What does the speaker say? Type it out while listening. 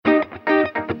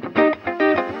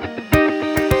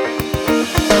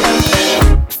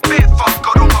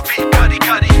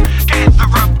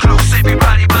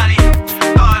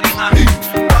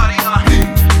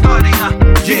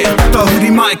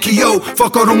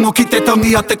whakarongo ki te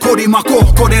tangi a te kori mako.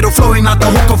 Kōrero flowing out the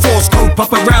hooker force.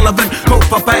 Kaupapa relevant,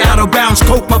 kaupapa out of bounds,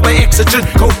 kaupapa exigent,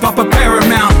 kaupapa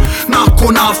paramount. Nā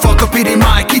ko nā whakapiri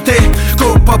mai ki te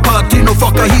kaupapa tino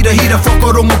whakahira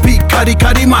whakarongo pi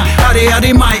kari mai.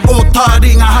 Hare mai, o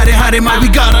Taringa hare mai. We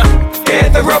gotta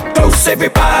gather up close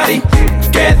everybody.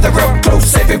 Gather up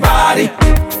close everybody.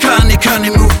 Kani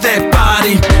move that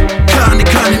body. Kani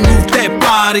move that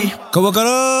body.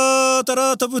 Kawakara,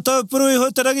 tara, tapu purui,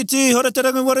 hoi te rangiti, hore te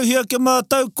rangi waruhia ke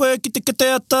mātau koe ki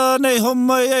te ata nei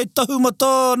homai ei tahu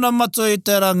mato na matu i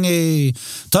te rangi.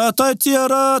 Tātai tia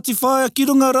rā, ti whaia ki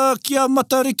runga rā, kia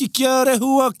matariki, kia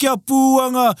rehua, kia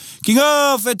pūanga, ki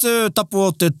ngā whetu tapu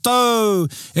o te tau.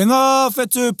 E ngā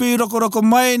whetu pi roko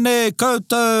mai nei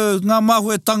koutou, ngā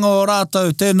mahuetanga o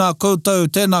rātou, tēnā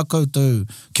koutou.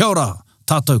 Kia ora,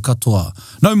 tātou katoa.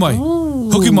 Nau mai,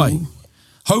 hoki mai.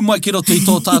 Hau mai ki roto i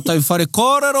tō tātou whare.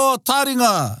 Kōrero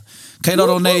Taringa! Kei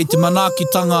raro nei te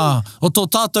manaakitanga o tō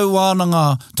tātou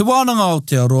wānanga, te wānanga o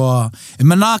te aroa. E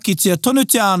manaakitia tonu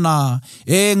te ana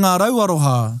e ngā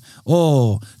rauaroha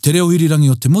o te reo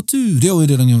irirangi o te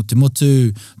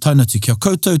motu, taunati kia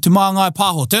koutou, te māngai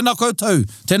pāho. Tēnā koutou,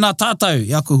 tēnā tātou,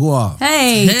 i aku hoa.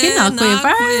 Hey, tēnā koe,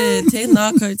 bro. Tēnā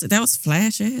koutou. That was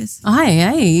flash, yes. Ai,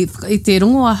 i te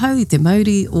rongo ahau, i te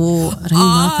Mauri o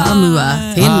Rangimatamua.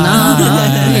 Tēnā.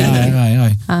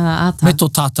 Ai. Me tō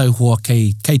tātou hoa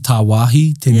kei tā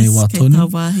wāhi, tēnei wā tonu. Kei tā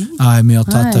wāhi. Ai, me o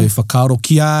tātou whakaro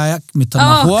ki aia, me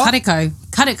tāna hoa.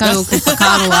 Karekau o ku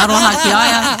whakaro aroha ki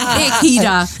aia. E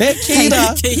kira.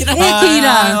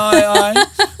 Ai.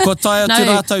 Ko taia te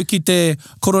rātou ki te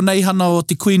koroneihana o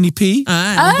te Queenie P.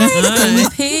 Ai, Queenie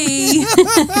P.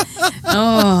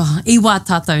 Iwā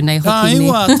tātou nei hoki.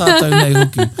 Iwā tātou nei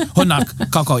hoki. Hona,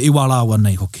 kakao, iwā rāwa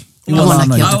nei hoki.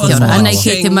 Anei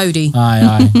ki te Mauri.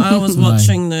 I was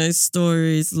watching those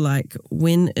stories like,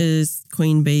 when is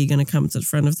Queen Bee going to come to the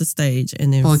front of the stage?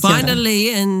 And then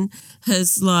finally in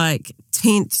his like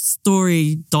 10th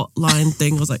story dot line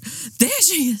thing, I was like, there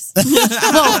she is.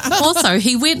 Well, also,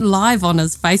 he went live on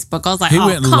his Facebook. I was like,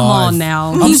 come on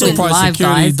now. I'm surprised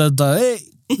security did that.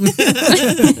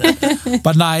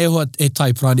 But nā e hoa e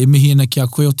tai prāne, e mihi ana ki a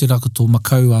koe o te rakato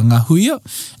makau a ngā huia,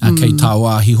 kei tā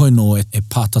wāhi hoino e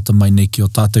pātata mai nei ki o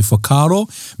tātou whakaro,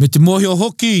 me te mōhio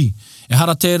hoki, e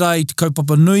hara tērā i te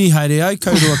kaupapa nui, haere ai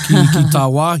kaurua ki tā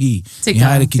wāhi, e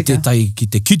haere ki tētai ki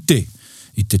te kite,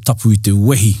 i te tapu i te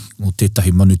wehi o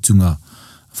tētahi manutunga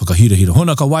whakahirahira.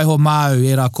 Hona ka waiho māu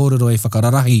e rā kōrero e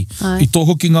whakararahi i tō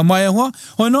hoki ngā mai hoa.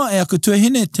 Hoino, e aku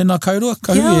tuahine, tēnā kaurua,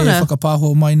 kahu e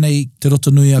whakapāho mai nei te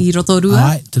rotonui. I rotorua.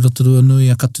 Ai, te rotorua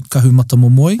nui a kahu mata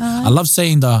momoi. I love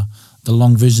saying the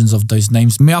long versions of those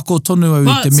names. Me ako tonu au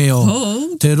i te meo.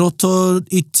 Cool. Te roto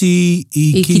iti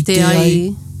i ki te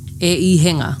ai. E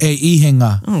ihenga. E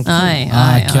ihenga.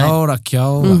 Ai. Kia ora.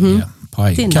 Yeah.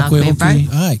 Pai, kia koe hoki,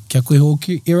 kia koe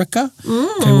hoki, Erika,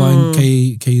 kei wain,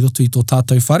 kei roto i tō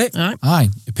tātou whare, ai,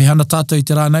 e pehana tātou i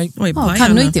te rānei. Ka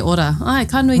nui te ora,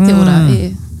 ka nui te ora,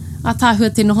 a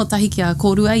tāhua te noho tahi ki a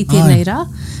kōrua i tēnei rā,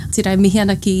 tira e mihi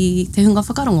ana ki te hunga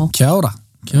whakarongo. Kia ora.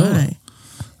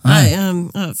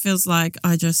 It feels like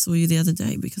I just saw you the other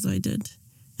day because I did.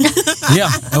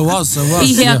 Yeah, it was. I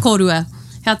hea kōrua.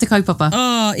 Hea te kaupapa?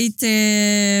 I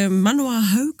te Manawa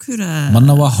Haukura.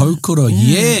 Manawa Haukura,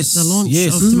 yes. The launch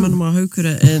of the Manawa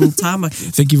Haukura in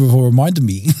Tāmaki. Thank you for reminding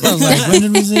me. I was like, when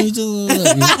did we see each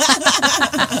other?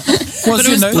 But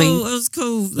it was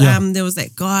cool. Yeah. There was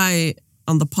that guy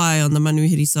on the Pai on the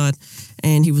Manuhiri side,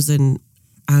 and he was an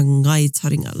Ngai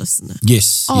Taringa listener.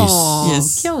 Yes.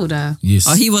 Kia ora. Yes.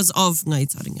 Oh, he was of Ngai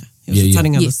Taringa. He was a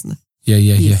Taringa listener.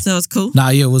 Yeah. So it was cool. Nah,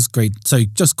 yeah, it was great. So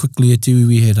just quickly,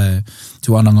 we had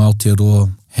Te Wānanga Aotearoa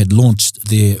had launched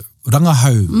their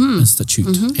Rangahau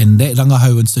Institute. And that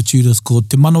Rangahau Institute is called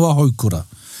Te Manawa Haukura.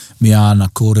 Me ana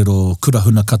kōrero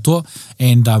kurahuna katoa.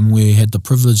 And we had the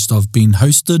privilege of being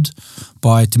hosted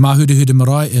by Te Mahurihuri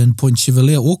Marae in Point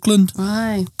Chevalier, Auckland.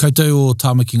 Ai. Koutou o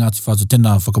Tāmaki Ngāti Whātua,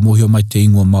 tēnā whakamohio mai te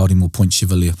ingoa Māori mo Point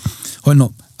Chevalier.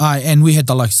 Hoino, and we had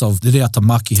the likes of Te Reata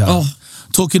Makiha.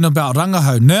 Talking about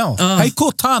rangahau now. Hei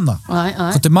ko tāna.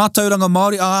 Ko te mātauranga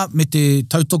Māori, me te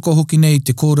tautoko hoki nei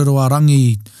te kōrero a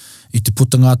rangi i te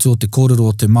putangātu o te kōrero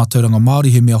o te mātauranga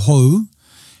Māori, he mea hou.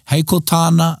 Hei ko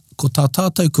tāna, ko tā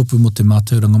tātou kupu mo te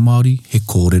mātauranga Māori, he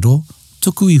kōrero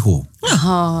tuku iho.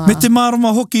 Me te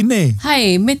mārama hoki ne.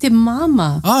 Hei, me te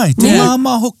māma. Ai, te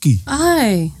māma hoki.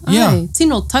 Ai.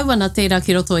 Tino tauana tērā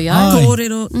ki roto i ai.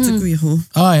 Kōrero tuku iho.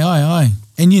 Ai.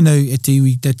 And you know, e te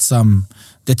iwi,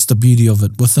 that's the beauty of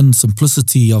it. Within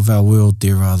simplicity of our world,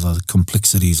 there are the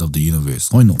complexities of the universe.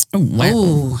 Hoino. Oh,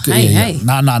 wow. Hey.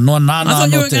 Nah. I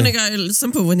thought you were going to go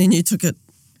simple and then you took it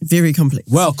Very complex.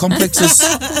 Well,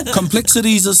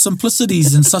 complexities are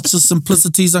simplicities, and such as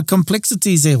simplicities are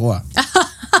complexities e hoa.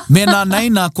 Mena nei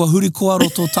nā kua huri koaro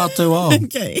tō tātou ao.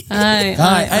 Okay. Ai.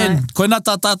 And koe nā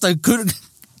tā tātou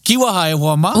kiwaha e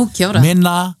hoa ma. Oh, kia ora.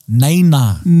 Mena nei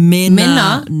nā.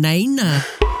 Mena neina.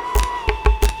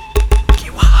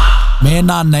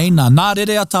 Mena nei nā. Nā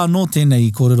rere ata anō tēnei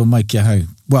I kōrero mai kia hau.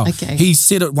 Well, Okay. he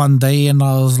said it one day and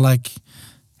I was like,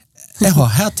 e hoa,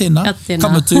 hea tēnā. Hea tēnā.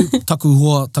 Kamatu, taku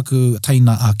hoa, taku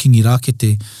teina a kingi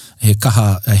rākete, he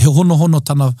kaha, he hono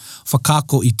tana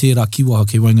whakako I tērā kiwaha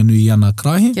ke Wainganui ana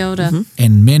Krahe. Kia ora.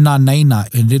 And mena neina,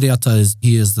 and rere ata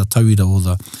he is the tauira or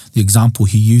the example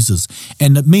he uses.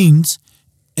 And it means,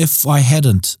 if we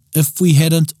hadn't,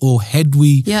 or had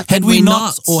we, Yep. had we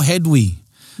not, or had we.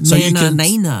 So Mena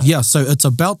neina. Yeah, so it's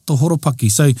about the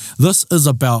horopaki. So this is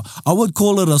about, I would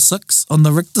call it a 6 on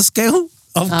the Richter scale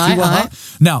of Aye, kiwaha. aye.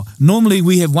 Now, normally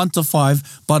we have 1 to 5,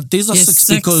 but there's a Yes, 6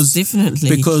 6, because definitely.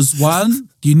 because one,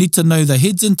 you need to know the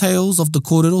heads and tails of the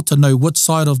kōrero to know which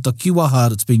side of the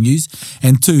kiwaha it's being used,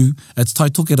 and 2, it's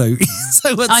taitokero. So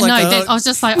it's I like know, I was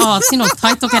just like, tino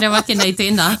taitokere wake nei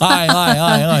tēnā.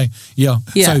 Aye. Yeah.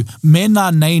 Yeah. So,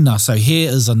 mena neina. So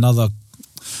here is another.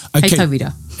 Okay. Hei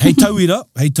tauira.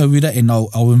 Hei tauira, and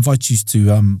I'll invite you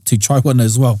to try one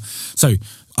as well. So,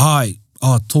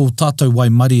 tō tātou wai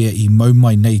maria I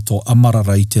maumai nei tō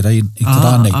amarara I te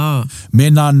rānei.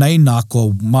 Mena nei nā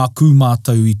ko māku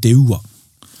mātou I te ua.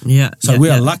 Yeah. So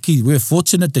we're lucky, we're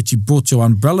fortunate that you brought your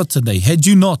umbrella today. Had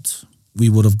you not, we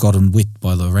would have gotten wet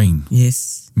by the rain.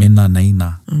 Yes. Mena nei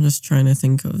nā. I'm just trying to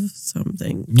think of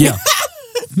something. Yeah.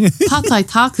 Pātai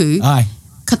tāku, Ai.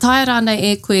 ka tae rānei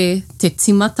e koe te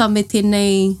timata me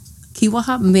tēnei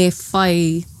kiwaha, me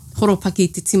whai horopaki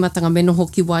te timatanga me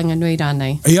noho ki Wainganui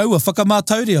rānei. E aua,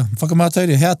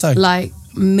 whakamātauria, hea tau. Like,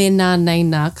 mena nei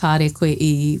nā kāre koe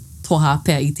I toha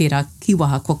pēr I tērā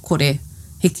kiwaha ko kore.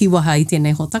 He kiwaha I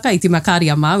tēnei hotaka, I te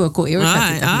makaria māua ko Erika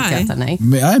te tahi ki ata nei.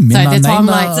 Mena that's why I'm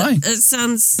nei like, nā, ai. It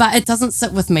sounds... But it doesn't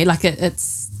sit with me, like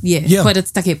it's, Yeah. koe te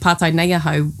take pātai nei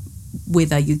ahau,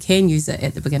 whether you can use it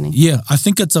at the beginning. Yeah, I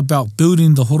think it's about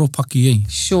building the horopaki,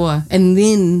 Sure, and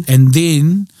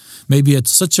then maybe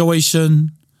it's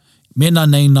situation, mena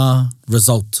nei nā,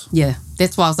 result. yeah,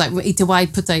 that's why I was like, I te wai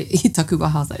puta I taku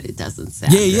waha, I was like, it doesn't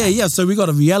sound right. Yeah. So we got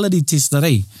a reality test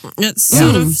today. It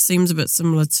sort of seems a bit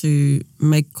similar to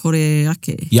me kore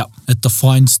ake. Yeah, it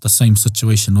defines the same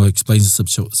situation or explains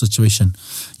the situation.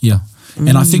 Yeah.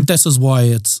 And I think this is why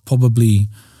it's probably,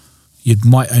 you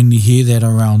might only hear that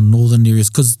around northern areas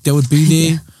because that would be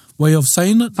their way of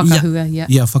saying it. Whakahua, yeah.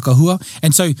 Yeah, whakahua.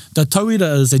 And so the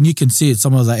tauira is, and you can see it,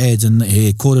 some of the ads in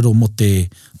he kōrero mo te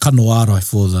kano ārai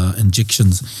for the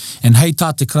injections. And hei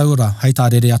tā te kraura, hei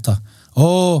tā rere ata.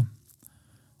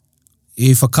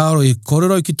 E whakaro, e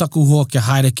kōrero ki taku hoa ke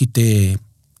haere ki te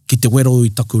wero I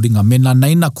taku ringa. Mena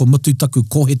neina ko mutu taku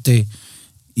kohete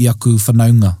I aku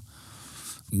whanaunga.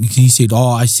 He said,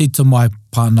 I said to my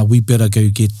partner, we better go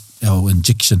get our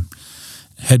injection.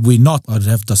 Had we not, I'd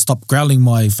have to stop growling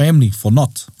my family for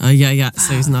not. Oh, yeah.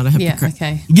 So he's not a hypocrite.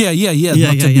 Yeah, okay. Yeah.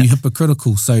 Not to be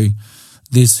hypocritical. So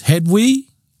there's had we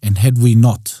and had we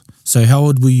not. So how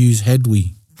would we use had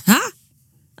we? Huh?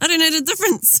 I don't know the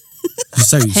difference.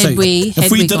 So Had we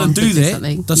if we gone didn't to do do that,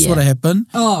 something, that's yeah. what happened.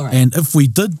 Oh, right. And if we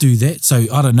did do that, so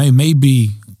I don't know,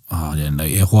 maybe, I don't know,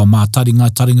 e hoa mā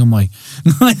taringa mai.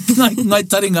 Ngai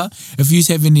taringa. If you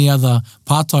have any other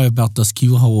pātai about this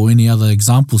kiwaha or any other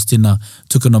examples, tēnā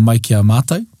tukuna mai ki a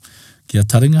mātou, ki a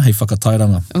taringa, hei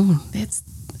whakatairanga. Oh, that's...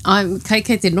 Kei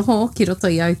te noho ki roto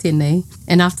I au tēnei.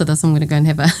 And after this, I'm going to go and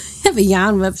have a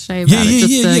yarn with Shay about it.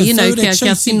 Just you know,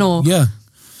 kia tino. Yeah.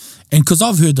 And because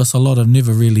I've heard this a lot, I've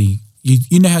never really...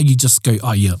 You know how you just go,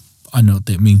 yeah, I know what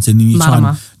that means. And then you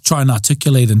try and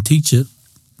articulate and teach it.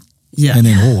 Yeah. And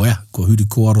then, ko huri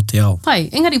ko aro te ao. Pai,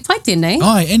 engari pai tēnei.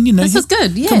 Ai, and you know... This is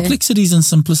good, yeah. Complexities and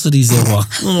simplicities e wā.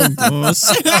 Oh, gosh.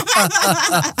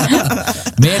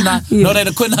 Mena, no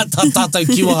reira, koe nā tātou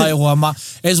kiwaha e hoa ma.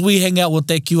 As we hang out with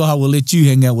that kiwaha, we'll let you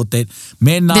hang out with that.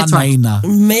 Mena That's right. neina.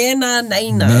 Mena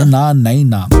neina. Mena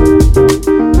neina.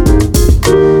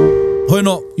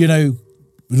 Hoino, you know,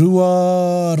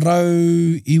 rua, rau,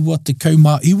 iwa, te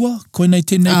kaumā iwa, koe nei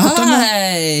tēnei putanga.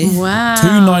 Ai. Wow.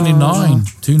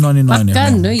 $2.99.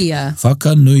 Whakanuia.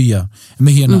 Whakanuia. And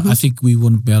mihi ana, I think we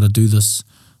wouldn't be able to do this.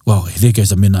 Well, there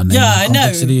goes a mena neina. Yeah, I know.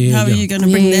 Complexity, How are you going to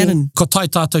bring that in? Ko tai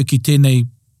tātou ki tēnei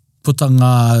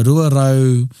putanga rua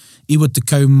rau, iwa te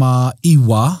kaumā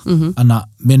iwa, ana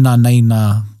mena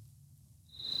neina.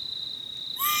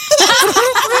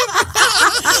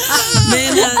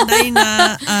 Mena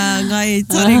neina ngai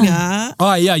taringa.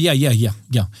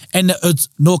 Yeah. And it's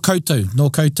no koutou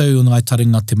o ngai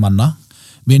taringa te mana.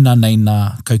 Mena nei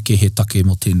nā kauke he take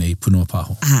mo tēnei punua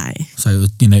pāho. Aye. So,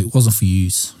 you know, it wasn't for you.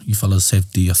 You fellas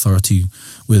have the authority,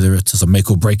 whether it is a make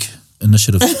or break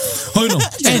initiative. Hoino,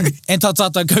 and tā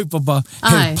tātou kaupapa,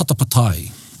 he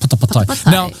patapātai.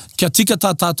 Patapātai. Now, kia tika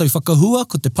tā tātou whakahua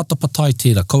ko te patapātai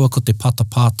tērā, kaua ko te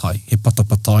patapātai, he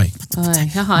patapātai.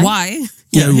 Why?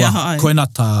 Yeah, koina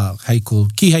tā heiko,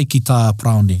 ki hei ki tā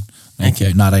praone.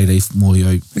 Okay, nā reirei mō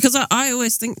iau. Because I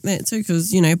always think that too,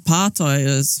 because, you know, Pātai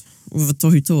is with a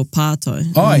tohu toa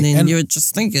Pātai. Aye, and then and you would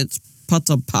just think it's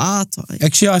Patapātai.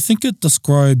 Actually, I think it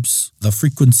describes the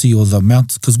frequency or the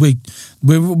amount, because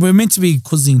we're meant to be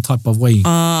quizzing type of way.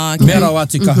 Okay. Mea rau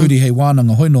atu ka huri hei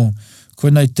wānanga hoino,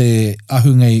 koinei te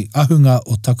ahunga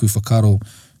o taku whakaro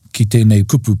ki tēnei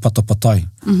kupu patapātai.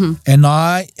 E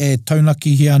nāi e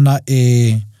taunaki hi ana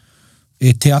e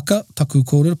te aka taku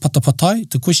kōrero, patapātai,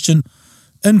 to question,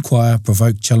 inquire,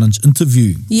 provoke, challenge,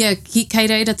 interview. Yeah, kei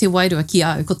reira te wairua ki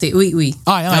au, ko te ui.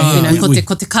 Ai, You know, ui.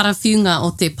 ko te karawhiunga o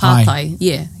te pātai.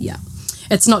 Yeah.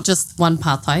 It's not just one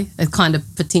pātai. It kind of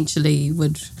potentially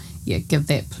would, give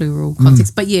that plural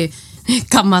context. But yeah,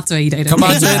 ka matua i reira. Ka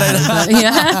matua i reira.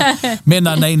 Yeah.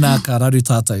 Mena nei nā ka raru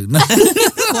tātou.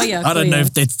 I don't know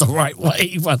if that's the right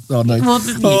way, but no. Ko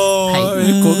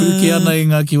uki ana i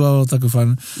ngā kiwa o taku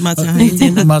whānau.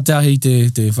 Mā te ahi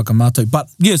te whakamātou. But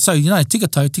yeah, so, you know, tika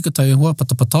tau hua,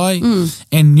 patapātai.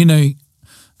 And, you know,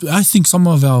 I think some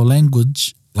of our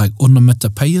language, like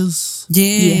onomatopoeias.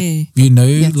 Yeah. You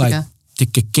know, like te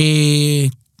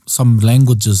keke, some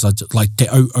languages are just, like te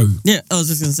au. Yeah, I was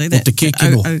just going to say that. Or te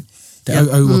kekino. Te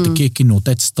au o te kekino.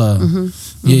 That's the...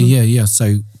 Yeah.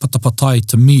 So, patapātai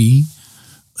to me,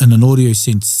 in an audio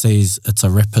sense, says it's a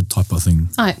rapid type of thing.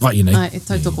 Ai, you know. Ai,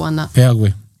 tautoko ana. Pea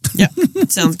koe. Yeah,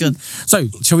 sounds good. So,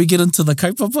 shall we get into the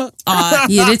kaupapa?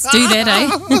 Yeah, let's do that, eh?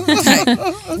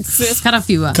 First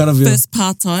karawhiua. First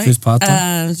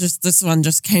Pātai. Just this one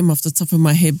just came off the top of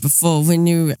my head before when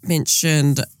you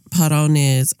mentioned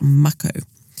Paraone's makau.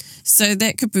 So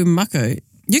that kupu makau,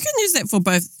 you can use that for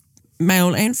both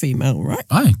male and female, right?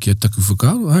 Ai, kia taku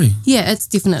whakaro, ai. Yeah, it's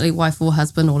definitely wife or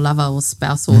husband or lover or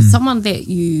spouse or someone that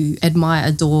you admire,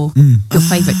 adore, your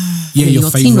favourite. Yeah, your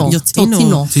favourite. Your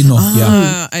tino. Tino,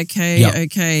 yeah.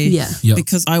 Okay. Yeah.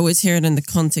 Because I always hear it in the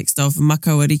context of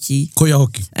makawariki. Koia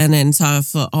hoki. And then so I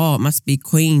thought, it must be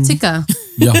queen. Tika.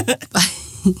 Yeah.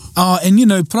 And you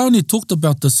know, Praone talked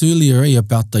about this earlier,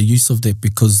 about the use of that,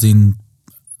 because then,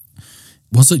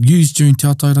 was it used during Te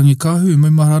Atairangi Kahu, mai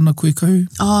marana koe kahu?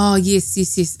 Oh, yes.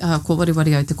 Ko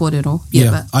wariwari au te kōrero.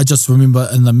 Yeah, I just remember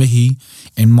in the mihi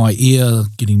and my ear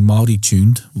getting Māori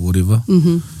tuned, whatever,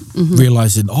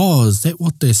 realising, is that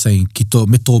what they're saying? Ki tō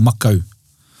me tō makau.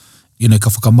 You know, ka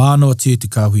whakamānoa tia te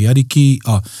kāhui ariki,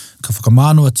 ka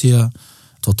whakamānoa tia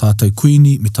tō tātou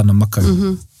kuini me tana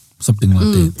makau. Something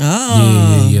like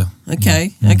that. Yeah.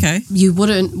 Okay. You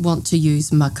wouldn't want to use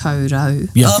makau rau.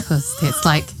 Yeah. Because that's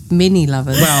like many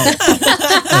lovers. Well,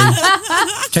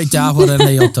 kei te āhora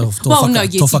nei o tō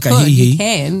whakahihi. You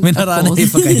can, Mena rānei he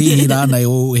whakahihi rānei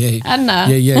o he. Ana.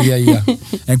 Yeah.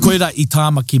 And koe rā I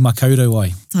tāmaki makaurau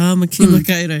ai. Tāmaki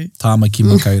makaurau. Tāmaki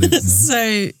makaurau.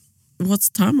 So, what's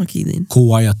tamaki then? Ko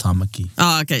waia tāmaki.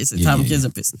 Okay, so tamaki is a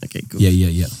person. Okay, cool.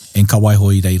 Yeah. And ka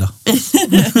waiho I reira.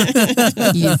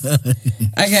 Yes.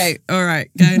 Okay, all right.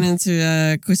 Going into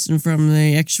a question from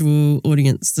the actual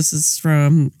audience. This is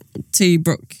from T.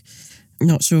 Brooke.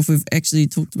 Not sure if we've actually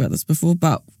talked about this before,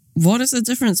 but what is the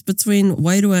difference between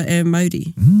Wairua and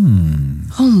Mauri?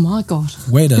 Oh my God.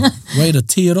 Way to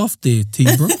tee it off there, T.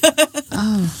 Brooke.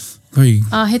 He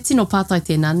tino pātai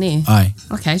tēnā, ne? Ai.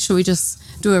 Okay, shall we just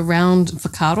do a round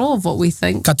whakaro of what we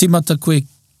think? Ka timata koe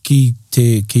ki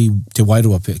te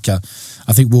Wairua pe.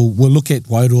 I think we'll look at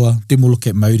Wairua, then we'll look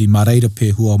at Mauri, mā reira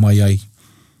pe hua mai ai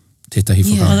tētahi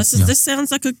whakaro. This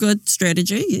sounds like a good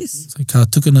strategy, yes. So ka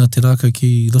tukuna te rākau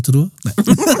ki Rotorua?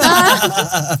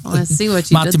 I see what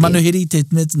you Mā did te there. manuhiri te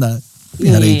nā.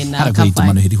 Nā, ka te pai.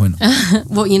 manuhiri hoina.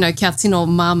 Well, you know, kia tino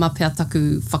māma pia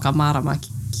taku whakamārama.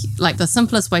 Like the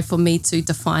simplest way for me to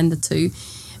define the two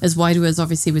is Wairua is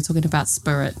obviously we're talking about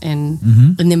spirit and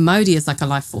then Mauri is like a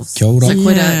life force. Kia ora. So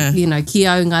koera, you know, ki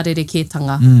au ngā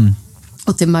rerekētanga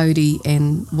o te Mauri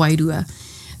and Wairua.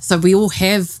 So we all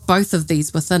have both of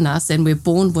these within us and we're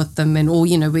born with them and all,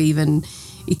 you know, we even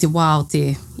I te wā o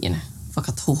te, you know,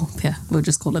 whakatō pia. We'll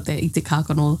just call it that. I te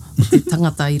kākano o te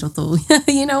tangata I roto.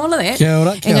 You know, all of that. Kia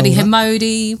ora. Engari, he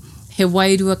Mauri, he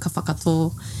Wairua ka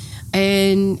whakatō.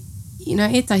 And, you know,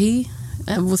 etahi,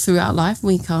 throughout life,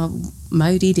 we ka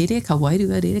Mauri rere, ka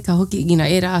Wairua rere, ka hoki, you know,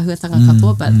 e rāhuatanga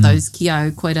katoa, but those ki au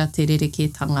koera te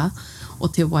rerekētanga o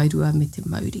te Wairua me te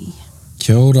Mauri.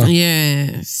 Kia ora.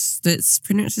 Yes, that's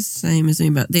pretty much the same as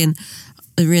me, but then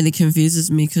It really confuses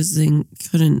me because then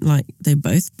couldn't like they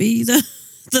both be the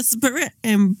spirit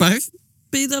and both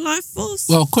be the life force?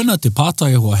 Well, koina te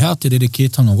pātai hoa, how te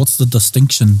rerekētanga, what's the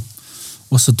distinction?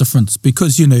 What's the difference?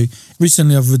 Because, you know,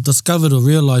 recently I've discovered or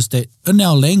realised that in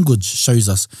our language shows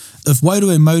us, if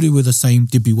Wairua and Mauri were the same,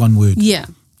 there'd be one word. Yeah.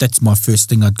 That's my first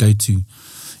thing I'd go to.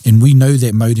 And we know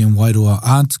that Mauri and Wairua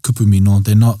aren't kupumino,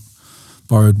 they're not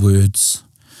borrowed words.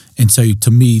 And so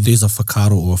to me, there's a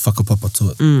whakaro or a whakapapa to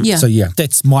it. Yeah. So yeah,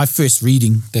 that's my first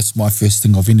reading. That's my first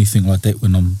thing of anything like that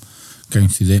when I'm going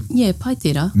through that. Yeah, pai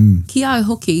tērā. Ki au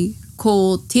hoki,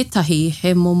 ko tētahi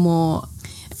he momo.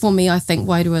 For me, I think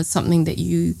Wairua is something that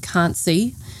you can't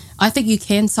see. I think you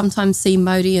can sometimes see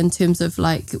Mauri in terms of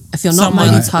like, if you're not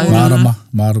Mauri tau.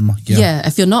 Marama, yeah. Yeah,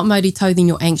 if you're not Mauri tau, then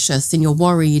you're anxious and you're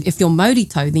worried. If you're Mauri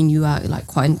tau, then you are like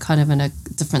quite kind of in a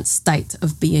different state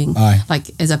of being. Aye. Like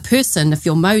as a person, if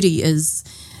you're Mauri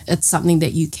it's something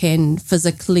that you can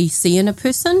physically see in a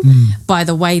person by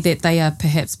the way that they are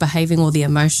perhaps behaving or their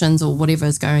emotions or whatever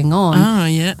is going on. Oh,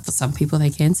 yeah. For some people,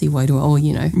 they can see Wairua or,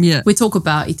 you know. Yeah. We talk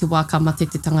about i te wā ka mate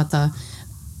te tangata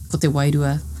ko te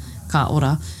Wairua ka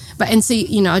ora. But, and see,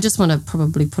 you know, I just want to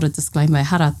probably put a disclaimer.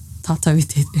 Hara tātou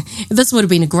this would have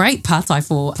been a great pātai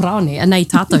for praone. Anei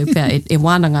tātou pia e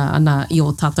wānanga ana i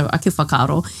o tātou ake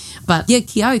whakaaro. But yeah,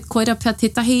 ki au, koera pia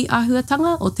tētahi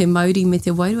āhuatanga o te Mauri me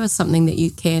te Wairua, something that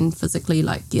you can physically,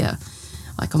 like, yeah.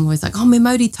 Like, I'm always like, oh, me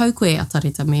Mauri tau koe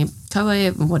atareta, me kaua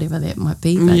e, whatever that might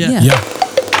be. But yeah.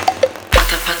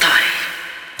 Patapātai.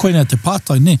 Koina te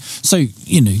pātai, ne? So,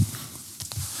 you know,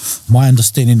 my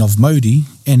understanding of Mauri,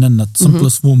 and in the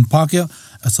simplest form Pākehā,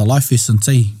 it's a life essence,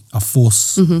 a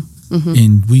force.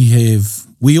 And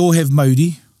we all have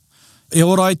Mauri. E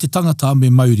ora te tangata me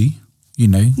Mauri, you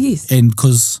know. Yes. And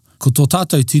because ko tō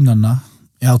tātou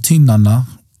tinana,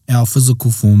 our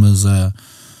physical form is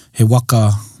he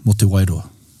waka mo te Wairua.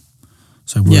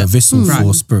 So we're a vessel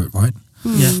for spirit, right?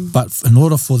 Yeah. But in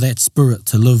order for that spirit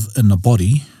to live in the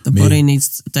body, the body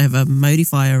needs to have a Mauri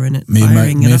fire in it. Me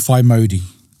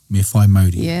whai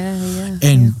Mauri. Yeah.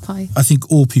 And yeah, pai. I think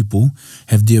all people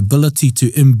have the ability to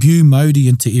imbue Mauri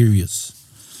into areas.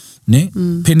 Ne?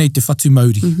 Pēnei te whatu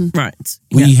Mauri. Right.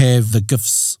 We have the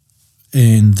gifts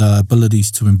and the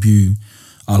abilities to imbue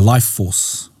a life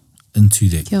force into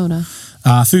that. Kia ora.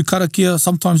 Through karakia,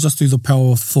 sometimes just through the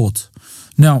power of thought.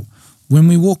 Now, when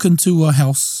we walk into a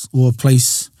house or a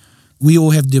place, we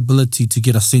all have the ability to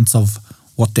get a sense of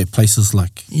what that place is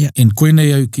like. Yeah. And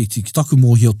koenei au ki taku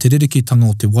mōhi o te rerekētanga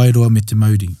o te Wairua me te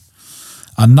Mauri.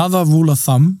 Another rule of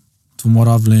thumb, from what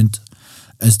I've learned,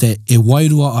 is that e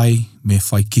Wairua ai me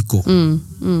whai kiko.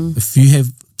 If you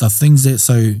have the things that,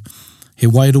 so he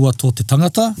Wairua tō te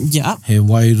tangata, he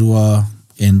Wairua,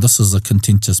 and this is a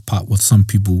contentious part with some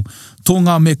people, tō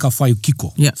ngā mea ka whai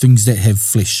kiko, things that have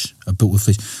flesh, are built with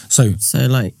flesh. So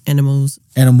like animals,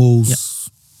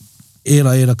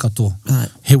 era katoa,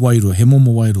 he Wairua, he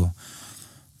momo Wairua.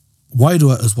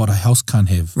 Wairua is what a house can't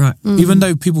have. Right. Even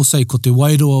though people say ko te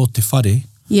Wairua o te whare,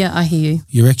 yeah, I hear you.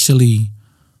 You're actually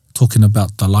talking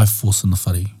about the life force in the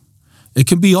whare. It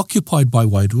can be occupied by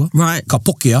Wairua. Right. Ka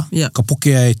pokea, ka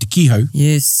pokea e te kihau,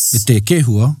 yes, e te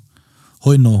kehua,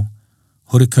 hoi no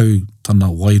horekau tana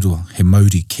Wairua, he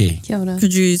Mauri ke. Kia ora.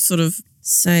 Could you sort of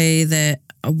say that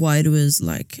a Wairua is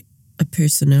like a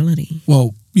personality?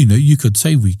 Well, you know, you could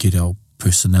say we get our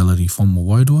personality from a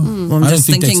Wairua. Well, I'm I don't just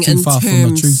think thinking that's too far from the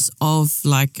truth. in terms of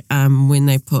like when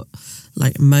they put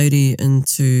like Mauri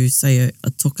into, say, a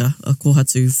toka, a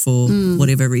kohatu for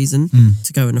whatever reason,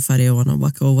 to go in a whare or a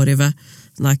waka or whatever,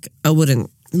 like I wouldn't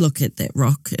look at that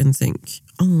rock and think,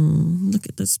 oh, look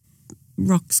at this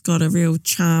rock's got a real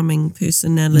charming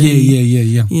personality.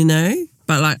 Yeah. You know?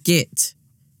 But like get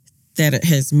that it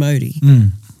has Mauri.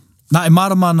 Nā, e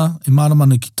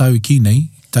māramana ki tau ki nei,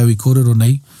 tau I kōrero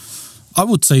nei. I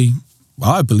would say,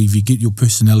 I believe you get your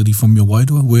personality from your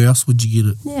Wairua. Where else would you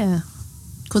get it? Yeah.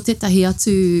 Ko tētahi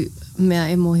atu mea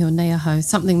e mōhio nei ahau,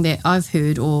 something that I've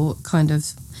heard or kind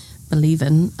of believe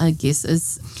in, I guess,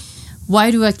 is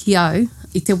Wairua ki au,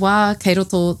 I te wā kei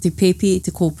roto te pepe, I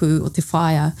te kōpū o te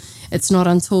whaia, it's not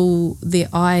until their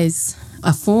eyes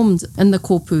are formed in the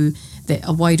kōpū that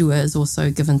a Wairua is also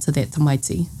given to that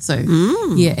tamaiti. So,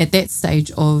 yeah, at that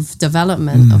stage of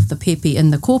development of the pepe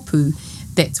in the kōpū,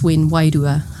 that's when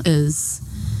Wairua is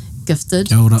gifted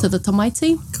to the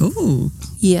tamaiti. Cool.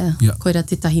 Yeah. Koira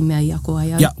tētahi mea I ako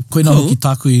ai au. Yeah, koina hoki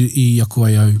tāku I ako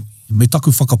ai au. Me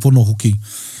taku whakapono hoki,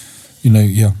 you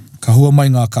know, ka hua mai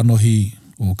ngā kanohi,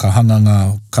 o ka hanga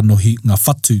ngā kanohi, ngā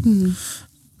whatu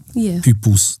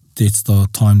pupils, that's the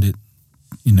time that,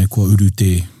 you know, kua uru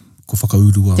ko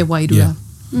whakaurua. Te Wairua.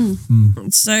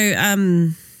 So,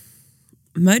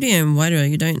 Mauri and Wairua,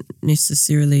 you don't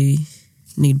necessarily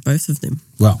need both of them.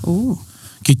 Well, Ooh.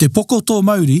 ki te poko tō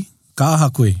Mauri, ka aha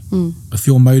koe. If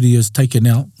your Mauri is taken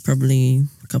out. Probably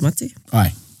kamate.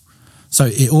 Ai. So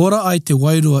e ora ai te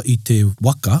Wairua I te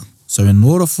waka. So in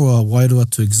order for a Wairua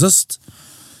to exist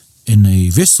in a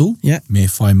vessel, me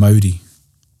whai Mauri.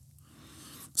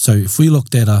 So if we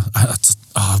looked at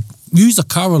use a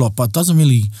car a lot, but it doesn't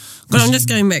really... But I'm just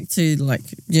going back to like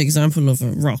the example of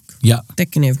a rock. Yeah.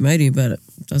 That can have Mauri, but it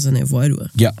doesn't have Wairua.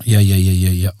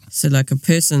 Yeah. So like a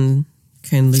person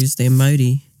can lose their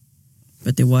Mauri,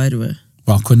 but their Wairua.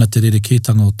 Well, koina te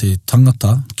rerekētanga o te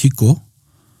tangata, kiko,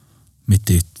 me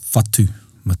te whatu,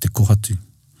 me te kohatu.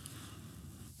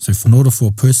 So in order for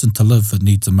a person to live, it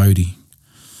needs a Mauri.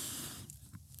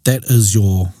 That is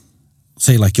your,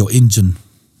 say like your engine,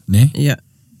 ne? Yeah.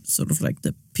 Sort of like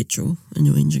the petrol in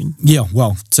your engine. Yeah,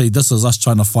 well, see, this is us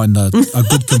trying to find a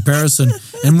good comparison.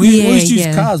 And we always use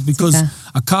cars because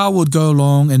a car would go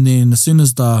along and then as soon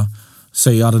as the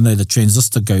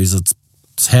transistor goes, it's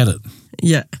had it.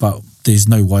 Yeah. But there's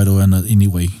no Wairua in it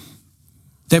anyway.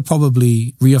 That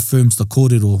probably reaffirms the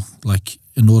kōrero, like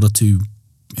in order to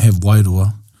have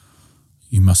Wairua,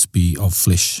 you must be of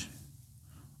flesh,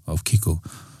 of kiko.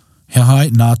 He hai,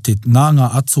 nā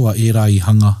ngā atua e rā I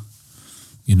hanga,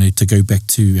 you know, to go back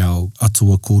to our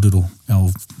atua kōrero,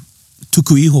 our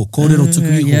tuku iho, kōrero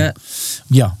tuku iho.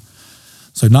 Yeah.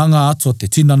 So nā ngā atua te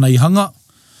tinana I hanga,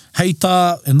 hei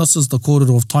tā, and this is the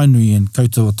kōrero of Tainui and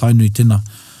koutou Tainui tēnā,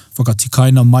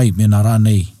 whakatikaina mai me nā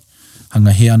rānei,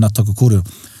 hanga he ana taku kōrero.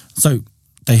 So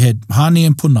they had hāne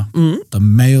and puna, the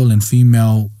male and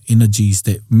female energies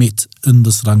that met in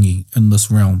this rangi, in this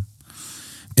realm.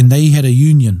 And they had a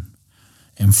union.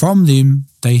 And from them,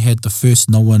 they had the first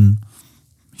known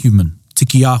human,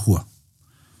 Tiki Āhua.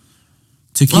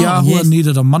 Tiki Āhua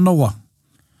needed a manawa.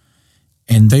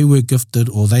 And they were gifted,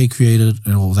 or they created,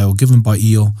 or they were given by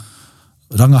Io,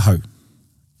 rangahau.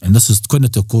 And this is, koina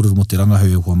te kōrero mo te rangahau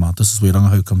e hua mā. This is where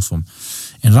rangahau comes from.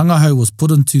 And rangahau was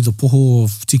put into the poho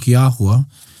of Tiki Āhua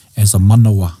as a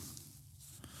manawa.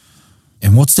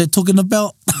 And what's that talking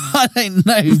about? I don't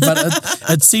know, but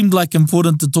it seemed like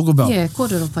important to talk about. Yeah,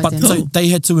 kōrero pai but tēnā. so they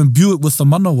had to imbue it with the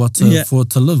manawa for it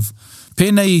to live.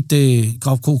 Pēnei I te,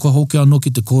 ka hoke anō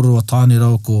ki te kōrero a tāne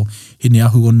rau ko hine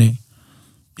ahu one.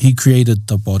 He created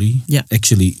the body. Yeah.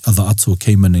 Actually, other atua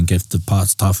came in and gave the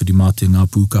parts, tāwhiri mate, ngā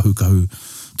pūkahu,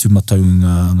 tūmatau,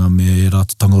 ngā mea rā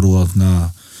te tangaroa,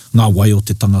 ngā wai o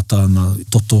te tangata,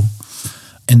 ngā toto.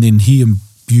 And then he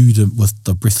imbued it with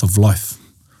the breath of life.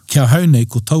 Kia haunei,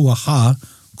 ko taua hā,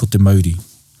 ko te Mauri.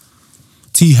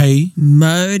 Tihei.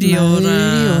 Mauri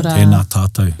ora. Tēnā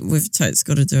tātou. We've totes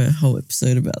got to do a whole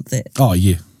episode about that. Oh,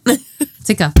 yeah.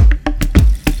 Tika.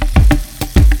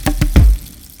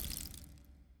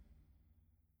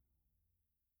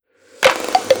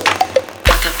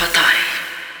 Patapātai.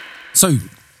 So,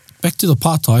 back to the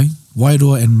Pātai,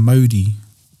 Wairua and Mauri.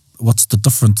 What's the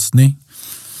difference, ne?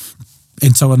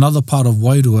 And so another part of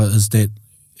Wairua is that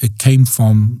it came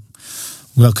from,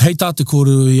 well, hei tā te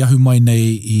kōrero I ahu mai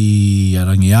nei I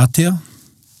rangi Ātea,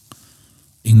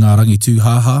 I ngā rangi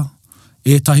tūhāhā,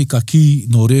 ētahi ka ki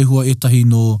no rehua, ētahi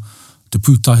no te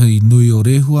pūtahi nui o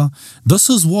rehua. This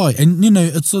is why, and you know,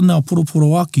 it's in our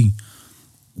poroporo aki,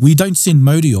 we don't send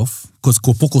Mauri off, because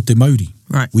ko poko te Mauri.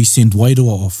 Right. We send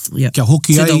Wairua off. Yep. Kia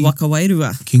hoki to ai. the waka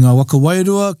Wairua. Ki ngā waka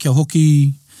Wairua, kia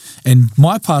hoki. And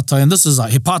my Pātai, and this is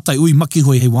like, he Pātai ui maki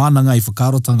hoi, he wānanga I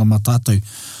whakarotanga mā tātou.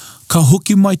 Ka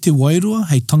hoki mai te Wairua,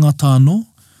 hei tangata anō.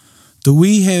 Do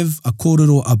we have a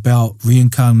kōrero about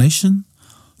reincarnation?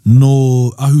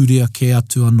 No ahurea ke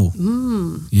atu anō?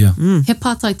 Yeah. He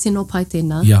Pātai tino pai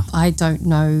tēnā. Yeah. I don't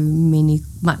know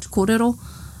much kōrero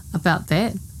about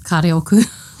that. Kāre oku.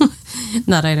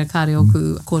 Nā reira kāre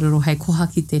oku kōrero hei koha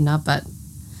ki tēnā, but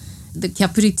kia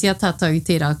puritia tātou I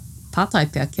tērā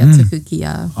Pātai pia kia tuku ki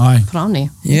a praone.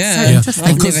 Yeah. So interesting.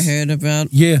 I've never heard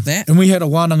about that. And we had a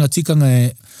wānanga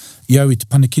tikanga I au I te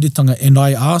panekiritanga, and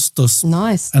I asked this.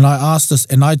 Nice. And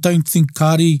I don't think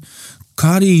kāri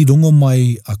rongo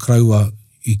mai a kraua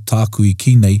I tāku I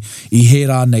ki nei, I he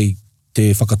rā nei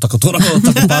te whakatakatoranga o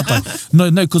taku Pātai. No,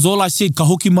 because all I said, ka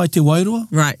hoki mai te Wairua.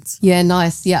 Right. Yeah,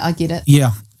 nice. Yeah, I get it.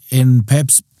 Yeah, and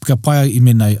perhaps ka pai I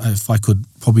mena, if I could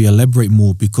probably elaborate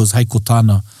more, because hei ko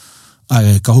tāna,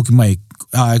 ka hoki mai,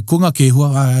 ko ngā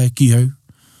kehua, ki hau,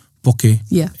 poke.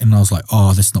 Yeah. And I was like,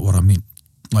 oh, that's not what I meant.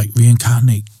 Like,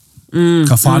 reincarnate.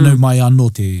 Ka whānau mai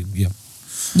anō te,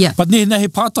 Yeah. But ne he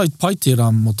Pātai pai te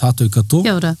rā mo tātou katoa.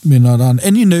 Kia ora. Mena rāna.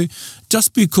 And you know,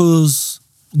 just because,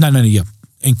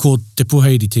 and ko te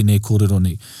puheiri tēnei kōrero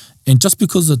nei. And just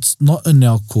because it's not in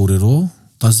our kōrero,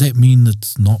 does that mean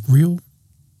it's not real?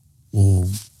 Or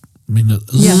mean, it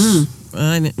is.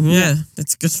 Yeah,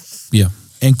 that's good. Yeah.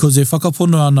 And because e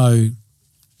whakapono ana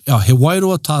he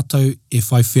Wairua tātou e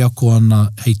whai whiako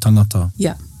ana hei tangata.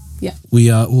 Yeah. Yeah. We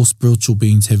are all spiritual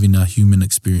beings having a human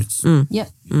experience. Yeah.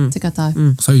 Te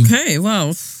katai. So, Okay,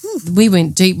 well, We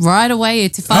went deep right away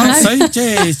to whānau.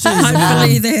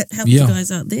 hopefully that helped you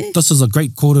guys out there. This is a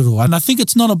great kōrero. And I think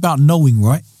it's not about knowing,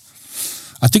 right?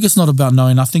 I think it's not about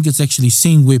knowing. I think it's actually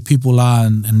seeing where people are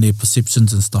and their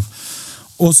perceptions and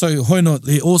stuff. Also, hoino,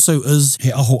 there also is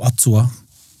he aho atua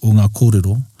o ngā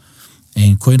kōrero.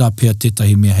 And koe rā pēr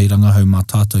tētahi mea hei rangahau mā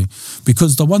tātou.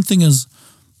 Because the one thing is,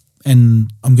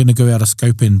 and I'm going to go out of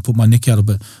scope and put my neck out a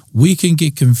bit, we can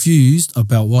get confused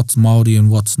about what's Māori and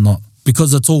what's not.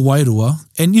 Because it's all Wairua.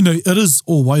 And, you know, it is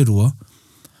all Wairua.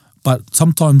 But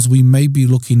sometimes we may be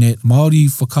looking at Māori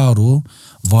whakaaro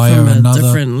via From another... a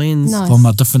different lens. Nice. From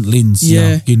a different lens,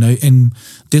 Yeah. you know. And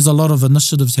there's a lot of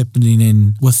initiatives happening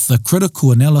in with the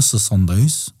critical analysis on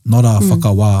those, not a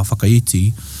whakawā,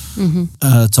 whakaiti.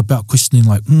 It's about questioning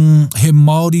like, he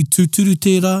Māori tūturu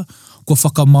tērā, ko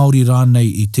whakamāori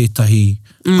rānei I tētahi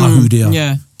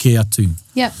ahurea ke atu.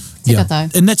 Yep. Te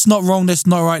katai. And that's not wrong, that's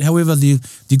not right. However, you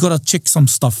got to check some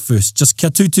stuff first. Just kia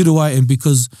tūturu ai, and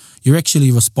because you're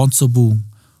actually responsible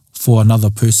for another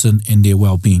person and their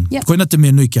well-being. Yep. Koina te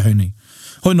mea nui kia haunei.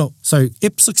 Hoino, so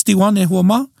EP 61 e hoa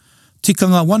mā,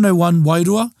 tikanga 101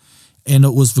 Wairua, and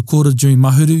it was recorded during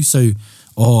Mahuru, so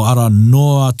ara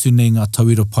noa atu nei ngā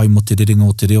tauira pai mo te rerenga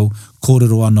o te reo,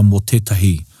 kōrero ana mo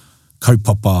tētahi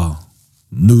kaupapa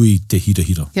nui te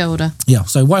hirahira. Kia ora. Yeah,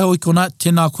 so waiho I kona,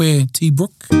 tēnā koe T.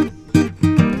 Brook.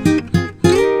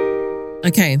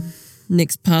 Okay,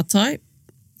 next Pātai.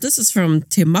 This is from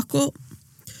Te Mako.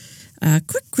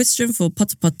 Quick question for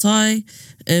Patapātai.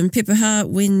 In pepeha,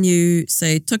 when you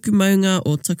say taku maunga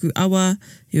or taku awa,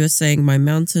 you are saying my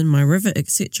mountain, my river,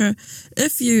 etc.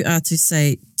 If you are to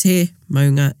say te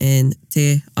maunga and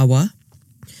te awa,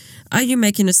 are you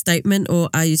making a statement or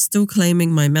are you still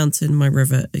claiming my mountain, my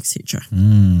river, etc.?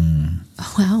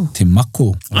 Oh, wow. Te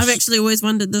mako. I've actually always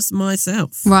wondered this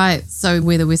myself. Right. So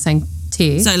whether we're saying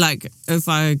te. So like if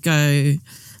I go,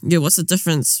 what's the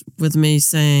difference with me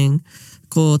saying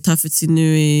ko tawhiti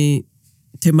nui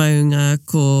te maunga,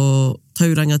 ko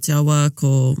tauranga te awa,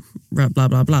 ko blah, blah,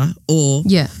 blah, blah. Or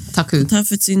taku.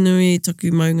 tawhiti nui,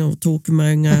 taku maunga o tōku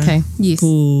maunga. Okay, yes.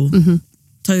 Ko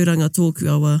tauranga tōku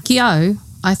awa. Ki au,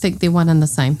 I think they're one and the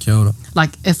same. Kia ora.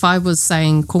 Like if I was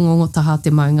saying kongongo taha te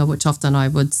maunga, which often I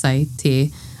would say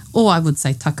te, or I would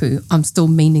say taku, I'm still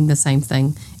meaning the same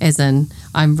thing, as in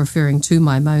I'm referring to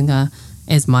my maunga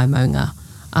as my maunga.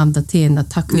 The te and the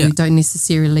taku don't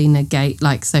necessarily negate,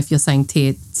 like, so if you're saying te,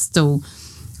 it's still,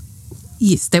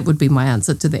 yes, that would be my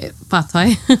answer to that.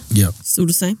 Pātai. Yeah. Still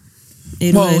the same?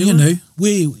 Well, you know,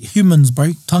 we're humans,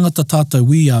 bro. Tangata tātou,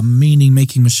 we are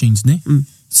meaning-making machines, ne?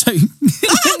 So...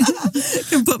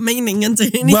 can put meaning into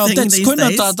anything well, that's these koina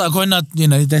days. Tātou, koina, you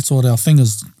know, that's what our thing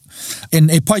is. And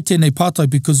e pai tēnei pātai,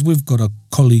 because we've got a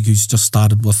colleague who's just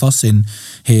started with us, and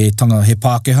he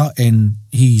Pākeha, and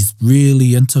he's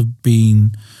really into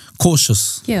being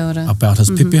cautious Kia ora. about his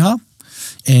pepeha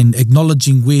and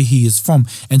acknowledging where he is from.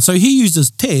 And so he uses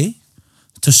te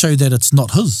to show that it's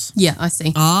not his. Yeah, I see.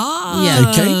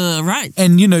 Okay. Right.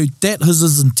 And, you know, that is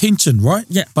his intention, right?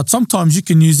 Yeah. But sometimes you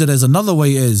can use it as another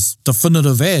way, as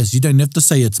definitive as. You don't have to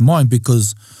say it's mine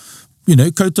because, you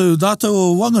know, koutou rātou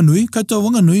o wanganui,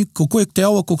 ko koe te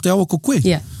awa, ko koe.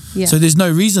 Yeah. So there's no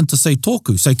reason to say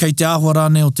tōku. So kei te āhua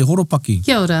rāne o te horopaki.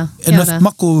 Kia ora. And if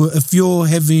mako, if you're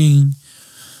having,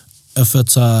 if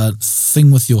it's a thing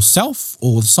with yourself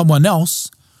or someone else,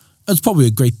 it's probably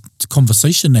a great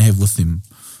conversation to have with them.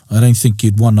 I don't think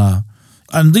you'd want to,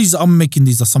 and I'm making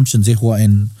these assumptions,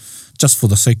 and just for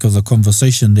the sake of the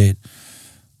conversation, that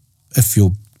if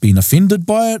you're being offended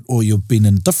by it or you've been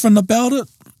indifferent about it,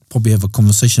 probably have a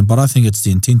conversation. But I think it's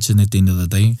the intention at the end of the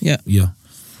day. Yeah.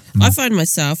 I find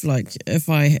myself, like, if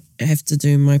I have to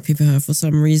do my pepeha for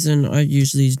some reason, I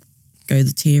usually go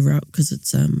the te route because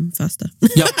it's faster.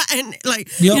 Yep. And,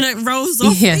 like, you know, it rolls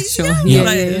off. Yeah, easier. sure.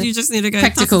 You just need to go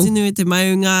Practical. tawhiti nui te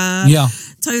maunga,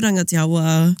 tauranga te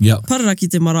awa, pararaki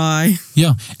te marae.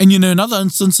 Yeah. And, you know, in other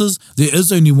instances, there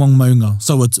is only one maunga.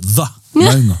 So it's the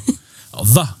maunga.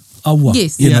 The awa.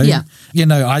 Yes. You know? Yeah. You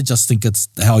know, I just think it's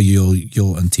how your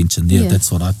intention. Yeah,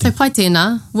 that's what I So think. pai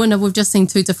tēnā, we've just seen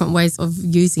two different ways of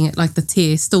using it. Like the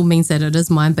te still means that it is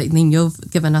mine, but then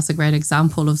you've given us a great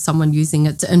example of someone using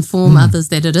it to inform others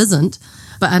that it isn't.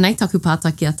 But anei taku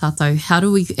pātai ki a tātou, how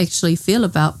do we actually feel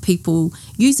about people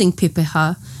using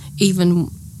pepeha, even,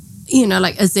 you know,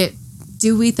 like, is that,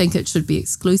 do we think it should be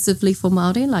exclusively for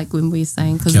Māori? Like when we're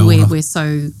saying, because we're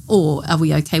so, or are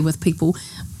we okay with people,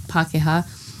 Pākehā,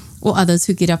 Or others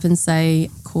who get up and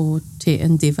say, ko te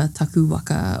endeavour taku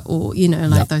waka, or, you know,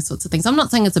 like those sorts of things. I'm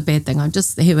not saying it's a bad thing. I'm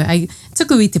just, hey,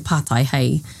 tuku I te pātai,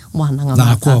 hey, wānanga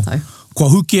mā tātou. Kua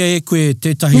hukia e koe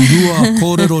tētahi rua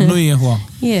kōrero nui e hoa.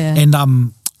 Yeah. And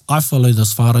I follow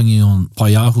this whārangi on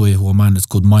Paiahu e hoa, man, it's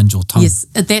called Mind Your Tongue. Yes,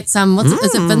 that's,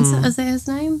 is it Vincent, is that his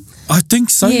name? I think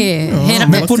so. Yeah.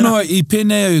 Me pono I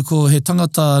pēnei au ko he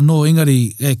tangata no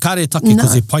engari e kare take ko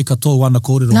se pai katoa wana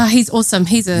kōrero. No, he's awesome.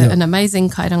 He's an amazing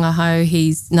kairanga hau.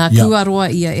 He's nā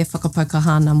kuaroa ia e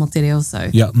whakapokahana mo te reo so.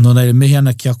 Yeah, no nei mehi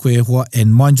ana ki a koe e hoa,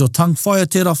 and Mind Your Tongue, whaia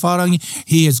tērā whārangi,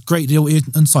 he has great real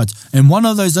insights. And one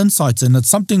of those insights, and it's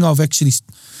something I've actually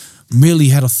really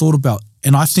had a thought about,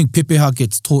 and I think pepeha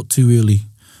gets taught too early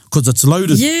because it's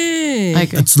loaded. Yeah.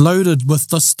 Okay. It's loaded with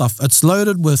this stuff. It's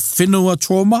loaded with whenua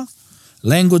trauma,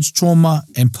 language trauma,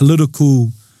 and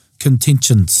political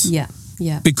contentions. Yeah,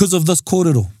 yeah. Because of this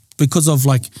kōrero. Because of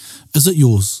like, is it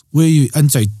yours? Where you?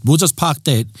 And so we'll just park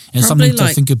that and Probably something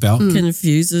to think about.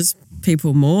 Confuses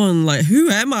people more and like,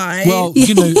 who am I? Well,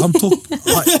 you know, I'm talking,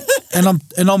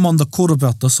 and I'm on the court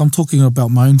about this. I'm talking about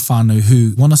my own whānau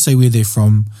who want to say where they're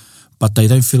from, but they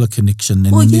don't feel a connection.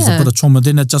 And then there's a bit of trauma.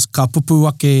 Then it just ka pupu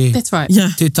ake. That's right. Yeah.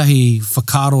 Tētahi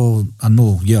whakaro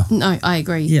anō, yeah. No, I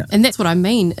agree. Yeah. And that's what I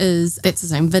mean is, that's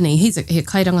his name, Vinny. He's a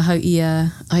kairanga hau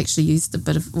ia. I actually used a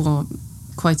bit of,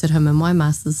 quoted him in my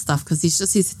master's stuff because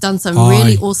he's done some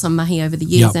really awesome mahi over the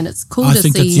years, and it's cool to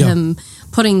see him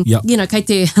putting, you know, kei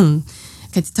te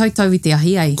tautau I te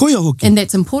ahi ai. Koia hoki. And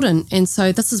that's important. And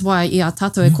so this is why ia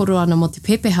tātou e koro ana mo te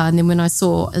pepeha. And then when I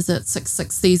saw, is it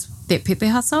 660's, that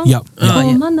pepeha song? Yep.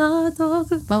 Mana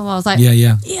tōku. Well, I was like,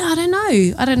 yeah, I don't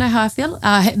know. I don't know how I feel.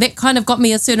 That kind of got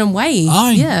me a certain way.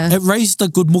 Yeah. It raised a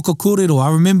good muka kōrero.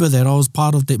 I remember that. I was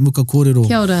part of that muka kōrero.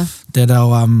 Kia ora. That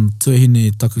our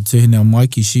taku tuahine, our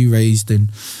Maiki, she raised.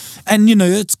 And you know,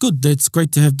 it's good. It's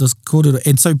great to have this kōrero.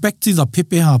 And so back to the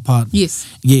pepeha part.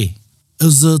 Yes. Yeah.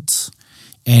 Is it...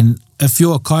 And if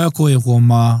you're a kaiako e hoa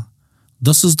mā,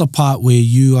 this is the part where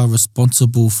you are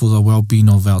responsible for the well-being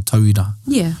of our tauira.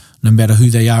 Yeah. No matter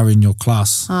who they are in your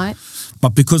class. Right. But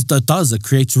because it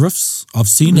creates rifts. I've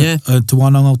seen it to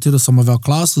wānanga Aotearoa, some of our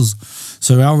classes.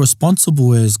 So our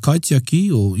responsible as kaitiaki,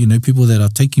 or, you know, people that are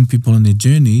taking people on their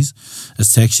journeys,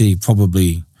 is to actually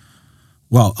probably,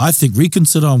 well, I think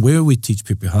reconsider on where we teach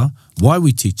pepeha, why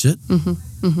we teach it,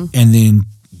 and then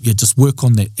just work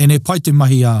on that. And e pai te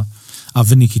mahi a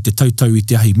Vini ki te tautau I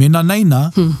te ahi. Mena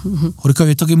neina, horikau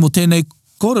he take mo tēnei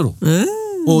kōrero.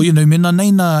 Or, you know, mena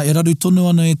neina, e raru tonu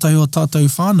ana e tai o tātou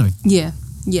whānau. Yeah,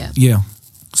 yeah. Yeah.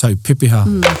 So, pepeha.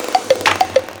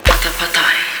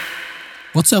 Patapātai.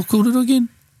 What's our kōrero again?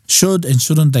 Should and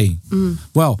shouldn't they?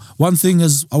 Well, one thing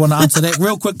is, I want to answer that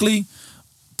real quickly.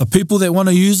 The people that want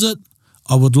to use it,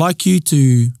 I would like you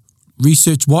to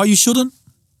research why you shouldn't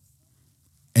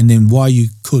and then why you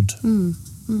could.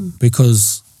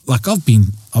 Because... like I've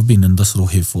been in this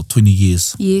rohe for 20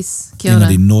 years. Yes, kia ora.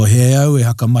 Engari no he au e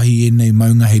hakamahi e nei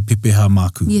maunga hei pepeha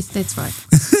māku. Yes, that's right.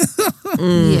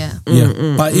 Yeah.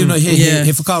 But you know,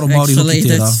 he whakaro Māori hoki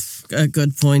tērā. That's a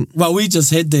good point. Well, we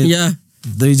just had that. Yeah.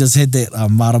 They just had that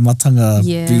maramatanga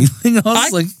feeling.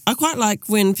 I quite like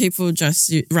when people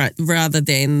just, rather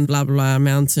than blah, blah,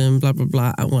 mountain, blah, blah,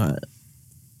 blah,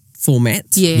 format.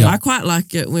 Yeah. I quite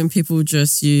like it when people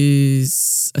just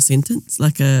use a sentence,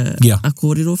 like a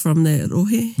kōrero from that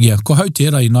rohe. Yeah, ko hau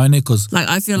tērā I naine, because... Like,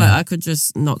 I feel like I could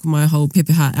just knock my whole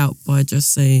pepeha out by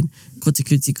just saying ko te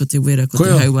kuti, ko te wera, ko te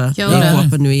haua, Kia ora.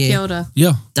 wapa nui e. Kia ora.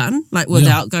 Yeah. Done, like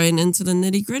without going into the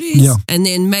nitty gritties. Yeah. And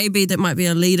then maybe that might be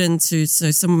a lead into,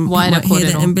 so someone might hear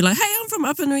that and be like, hey, I'm from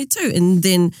Upper Nui too. And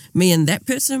then me and that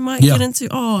person might get into,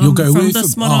 I'm from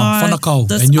this marae, whanakau,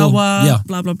 this and awa,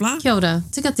 blah, blah, blah. Kia ora.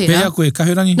 Tika tērā. Pēhea koe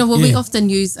kahurangi? No, well, we often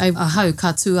use a hau,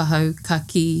 ka tū a hau, ka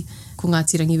ki, ko ngā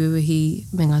tirangi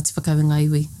wewehi, me ngā te whakauinga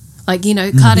iwi. Like, you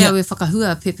know, ka reo e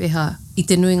whakahua pepeha I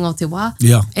te nuinga o te wā.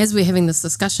 Yeah. As we're having this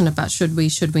discussion about should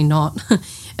we not,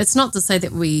 it's not to say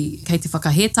that we, kei te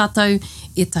whakahe tātou,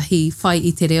 e tahi whai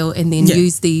I te reo, and then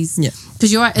use these.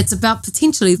 Because you're right, it's about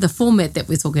potentially the format that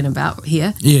we're talking about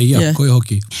here. Yeah. Koe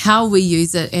hoki. How we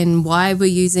use it and why we're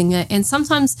using it. And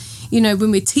sometimes, you know,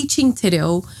 when we're teaching te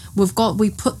reo, we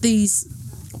put these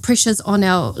pressures on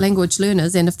our language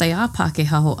learners, and if they are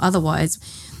Pākehā or otherwise,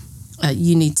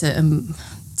 you need to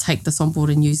take this on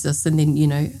board and use this, and then, you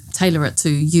know, tailor it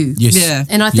to you. Yes. Yeah.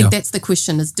 And I think that's the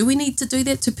question is, do we need to do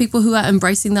that to people who are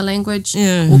embracing the language,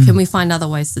 or can we find other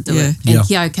ways to do it? And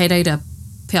kia au kei reira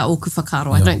pea oku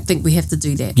whakaro. I don't think we have to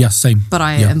do that. Yeah, same. But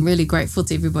I am really grateful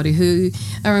to everybody who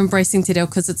are embracing te reo,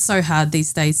 because it's so hard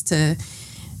these days to,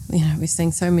 you know, we're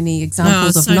seeing so many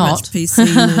examples of so not. much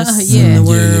PCness in the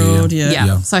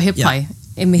world. So he pai.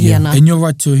 e mihi ana. And you're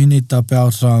right too, Hineta,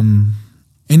 about, and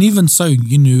even so,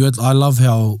 you know, I love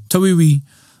how tauiwi,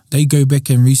 they go back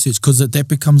and research, because that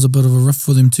becomes a bit of a riff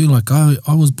for them too, like, I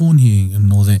was born here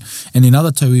and all that. And then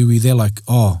other tauiwi, they're like,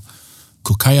 ko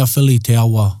kaia whili te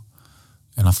awa,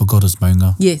 and I forgot his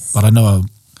maunga. Yes. But I know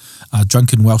a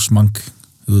drunken Welsh monk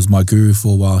who was my guru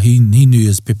for a while, he knew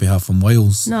his pepeha from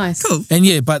Wales. Nice. Cool. And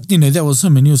yeah, but you know, that was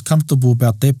him and he was comfortable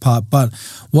about that part. But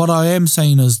what I am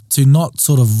saying is to not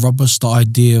sort of rubbish the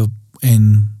idea,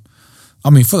 and I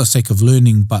mean, for the sake of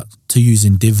learning, but to use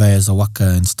endeavour as a waka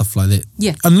and stuff like that.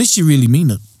 Yeah. Unless you really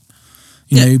mean it.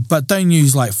 You know, but don't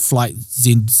use like flight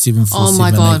Z747. Oh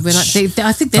my God,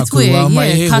 I think that's where,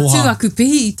 ka tū aku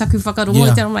pihi, taku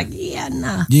whakarongo, I'm like,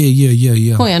 nah.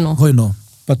 Yeah. Hoi anō. Hoi anō.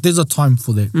 But there's a time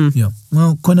for that. Yeah.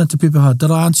 Well, koina te pepeha. Did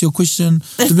I answer your question?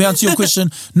 Did we answer your question?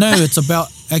 No, it's about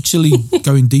actually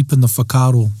going deep in the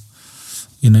whakaaro.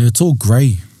 You know, it's all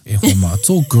grey, e homa. It's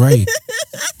all grey.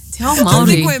 Te ao Māori. I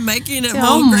think we're making it Te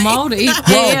ao more Māori.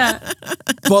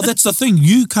 Well, that's the thing.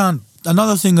 You can't...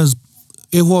 Another thing is,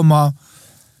 e homa,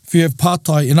 if you have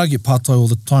Pātai, and I get Pātai all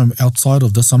the time outside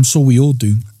of this, I'm sure we all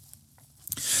do.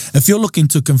 If you're looking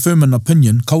to confirm an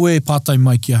opinion, ka ue Pātai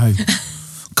mai ki hau.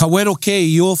 Ka wero ke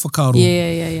I o whakaaro.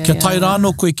 Yeah. Kia tai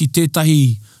rāno koe ki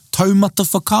tētahi taumata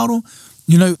whakaaro.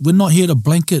 You know, we're not here to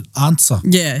blanket answer.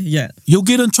 Yeah. You'll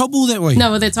get in trouble that way.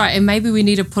 No, well, that's right. And maybe we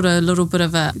need to put a little bit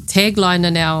of a tagline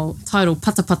in our title,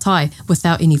 Patapātai,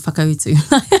 without any whakautu.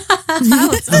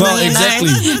 Well, exactly.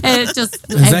 It's just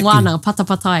wana,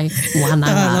 Patapātai, wana.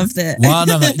 I love that.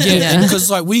 Wānanga. Yeah,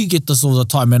 because like we get this all the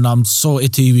time, and I'm sure e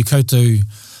te iwi koutou,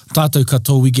 tātou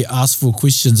katoa, we get asked for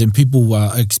questions and people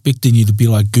are expecting you to be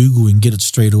like Google and get it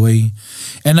straight away.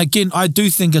 And again, I do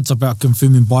think it's about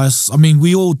confirming bias. I mean,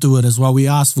 we all do it as well. We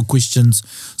ask for questions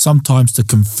sometimes to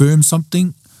confirm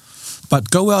something,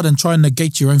 but go out and try and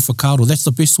negate your own whakaaro. That's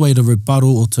the best way to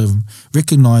rebuttal or to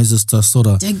recognise is to sort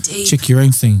of check your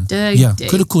own thing. Dig deep.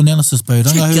 Critical analysis, babe.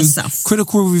 Check yourself.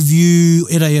 Critical review,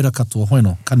 era katoa. Hoi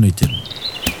no, ka nui te.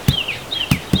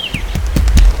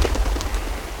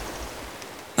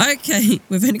 Okay,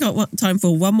 we've only got time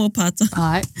for one more pātai.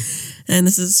 Ai. And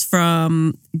this is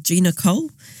from Gina Cole.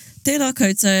 Tērā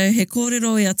koutou, he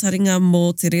kōrero I a taringa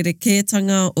mō te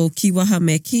rerekētanga o kiwaha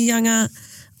me kianga,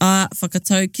 a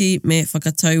whakatauki me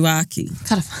whakatauaki.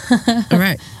 Kara. All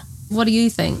right. What do you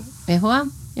think? E hoa,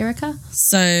 Erica?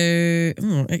 So,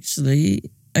 actually,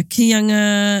 a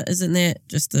kianga, isn't that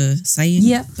just a saying?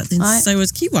 Yep. But then so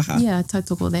is kiwaha. Yeah,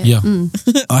 tautoko that. Yeah.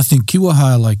 I think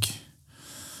kiwaha, like...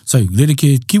 So,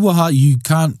 rereke, kiwaha, you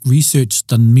can't research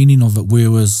the meaning of it,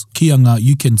 whereas kianga,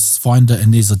 you can find it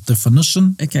and there's a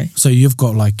definition. Okay. So you've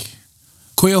got like,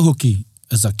 koea hoki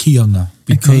is a kianga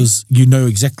because you know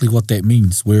exactly what that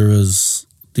means, whereas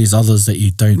there's others that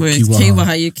you don't. Whereas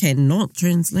kiwaha, you cannot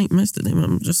translate most of them.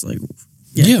 I'm just like,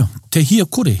 yeah. Te hia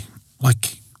kore.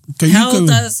 Like, how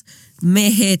does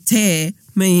mehe te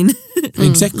mean?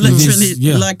 Exactly.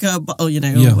 Literally, like a, or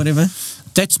whatever.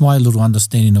 That's my little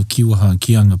understanding of kiwaha and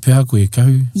kianga. Pēhā koe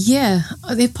kahu? Yeah,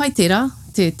 e pai tērā,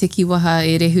 te kiwaha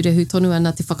e rehu tonu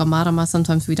ana te whakamārama.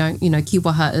 Sometimes we don't,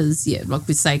 kiwaha is, like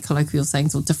we say, colloquial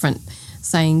sayings or different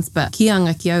sayings, but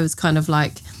kianga kio is kind of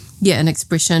like, an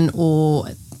expression or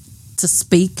to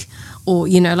speak or,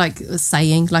 like a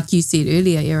saying, like you said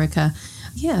earlier, Erica.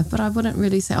 Yeah, but I wouldn't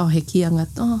really say, he kianga,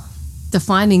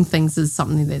 defining things is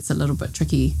something that's a little bit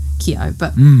tricky, kio.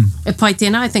 But e pai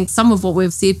tēnā, I think some of what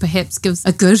we've said perhaps gives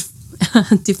a good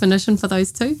definition for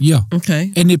those two. Yeah.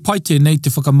 Okay. And e pai tēnei te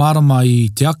whakamārama I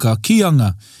te aka,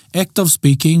 kianga, act of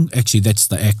speaking, actually that's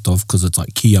the act of, because it's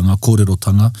like kianga,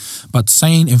 kōrerotanga, but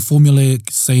saying and formulaic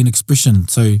saying expression.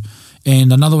 So,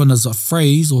 and another one is a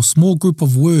phrase or small group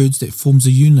of words that forms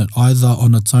a unit, either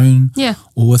on its own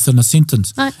or within a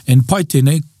sentence. Right. And pai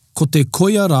tēnei, ko te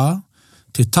koia rā,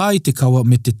 te tā I te kawa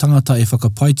me te tangata e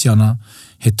whakapaiti ana,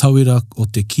 he tauira o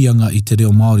te kianga I te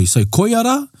reo Māori. So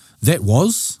koiara, that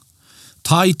was.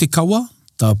 Tā I te kawa,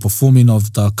 the performing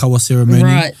of the kawa ceremony.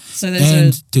 Right. So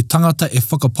and te tangata e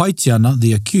whakapaiti ana,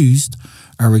 the accused,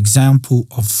 are example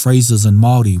of phrases in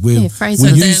Māori. Where phrases.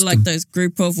 So they're like those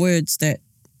group of words that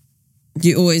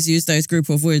you always use those group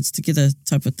of words together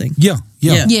type of thing. Yeah.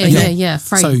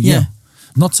 Phrase. So,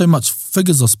 not so much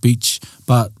figures of speech,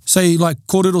 but say like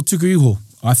kōrero tuku iho,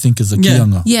 I think is a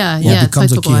kianga. Yeah.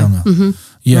 Becomes a kianga.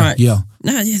 Right. Yeah.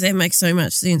 No, that makes so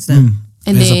much sense now.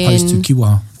 And as then opposed to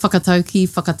kiwaha. Whakatauki,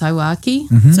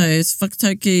 whakatauaki. So is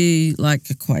whakatauki like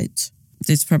a quote?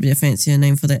 There's probably a fancier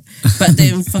name for that. But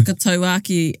then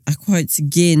whakatauaki are quotes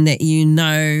again that you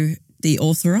know the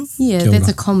author of? Yeah, that's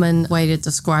a common way to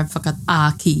describe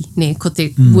whakaaki.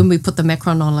 When we put the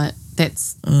macron on it, That's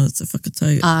it's a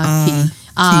whakatau.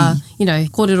 ki. You know,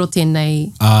 kōrero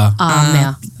tēnei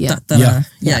mea.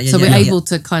 Yeah. So we're able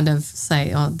to kind of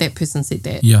say, oh, that person said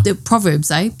that. Yeah. They're proverbs,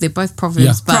 They're both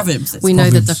proverbs, but Proverbs, we know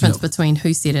the proverbs, difference between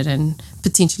who said it and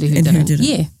potentially who And didn't. who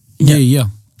didn't. Yeah.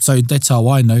 So that's how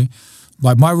I know.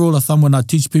 Like my rule of thumb when I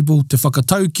teach people, te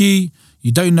whakatau ki,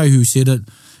 you don't know who said it,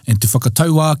 and te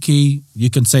whakataua ki, you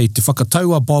can say, te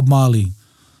whakataua Bob Marley,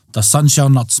 the sun shall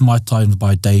not smite time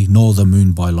by day, nor the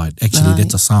moon by light. Actually,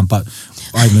 that's a psalm, but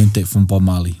I learned that from Bob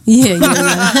Marley.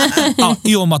 Yeah.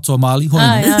 Io matua Marley.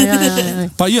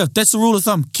 But yeah, that's the rule of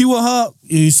thumb. Kiwaha,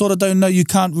 you sort of don't know, you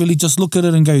can't really just look at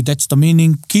it and go, that's the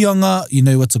meaning. Kianga, you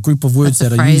know, it's a group of words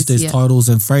that are used as titles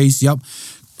and phrase,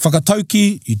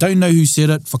 Whakatauki, you don't know who said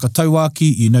it.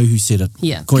 Whakatauaki, you know who said it.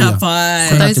 Yeah. Koia. Ka pai.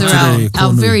 So those are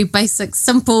our very basic,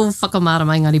 simple whakamara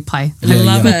mai ngari pai. I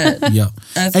love it. Yeah.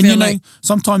 And you know,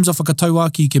 sometimes a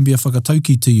whakatauaki can be a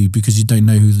whakatauki to you because you don't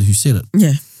know who said it.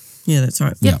 Yeah, that's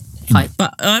right. Yep. Yeah.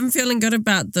 But I'm feeling good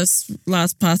about this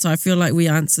last part. I feel like we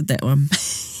answered that one.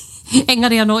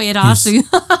 Engari anō e rā atu. Yeah.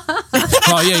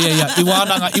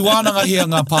 I wānanga hia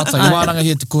ngā pātai. I wānanga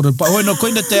hia te kōrero. But hoi no,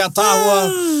 koina te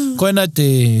atāhua, koina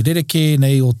te rereke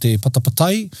nei o te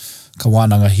Patapātai, ka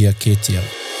wānanga hia kē te au.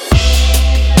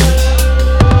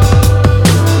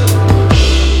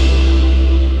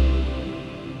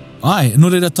 Ai, no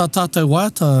reira tā tātou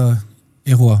waiata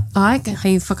e hoa. Ai,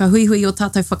 hei whakahuihui o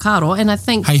tātou whakaro, and I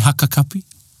think... Hei hakakapi.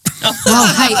 Well,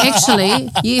 hey,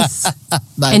 actually, yes.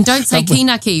 No, and don't say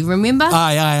kinaki, remember?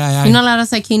 Ai. You're not allowed to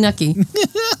say kinaki.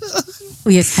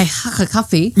 Well, yes, hei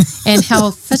hakakapi. And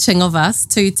how fitting of us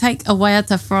to take a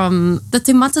waiata from... The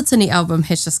Te Matatini album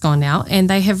has just gone out, and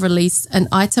they have released an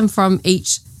item from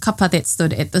each kapa that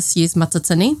stood at this year's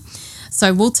Matatini.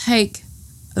 So we'll take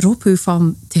ropu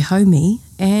from Te Haumi,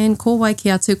 and ko wai ki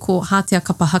atu ko Hātea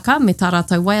Kapahaka me tā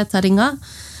rātou waiata ringa,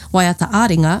 waiata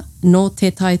āringa, no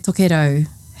te tai tokerau.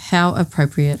 How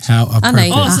appropriate. How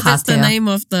appropriate. Oh, so that's the name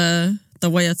of the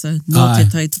waiata. No te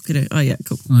tai tukere. Oh, yeah,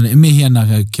 cool. E mihi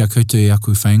ana kia koutou e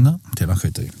aku whainga. Tēnā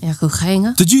koutou. E aku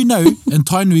whainga. Did you know in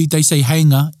Tainui they say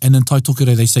heinga and in Tai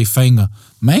Tokere they say whainga?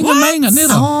 Mainga,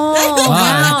 nera. Oh,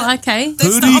 wow, okay.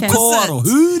 Huri ko aro.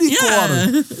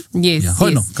 Yes, yeah,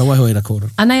 hoino, ka waiho e ra kōrero.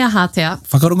 Anei a Hātea.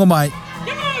 Whakarongo mai.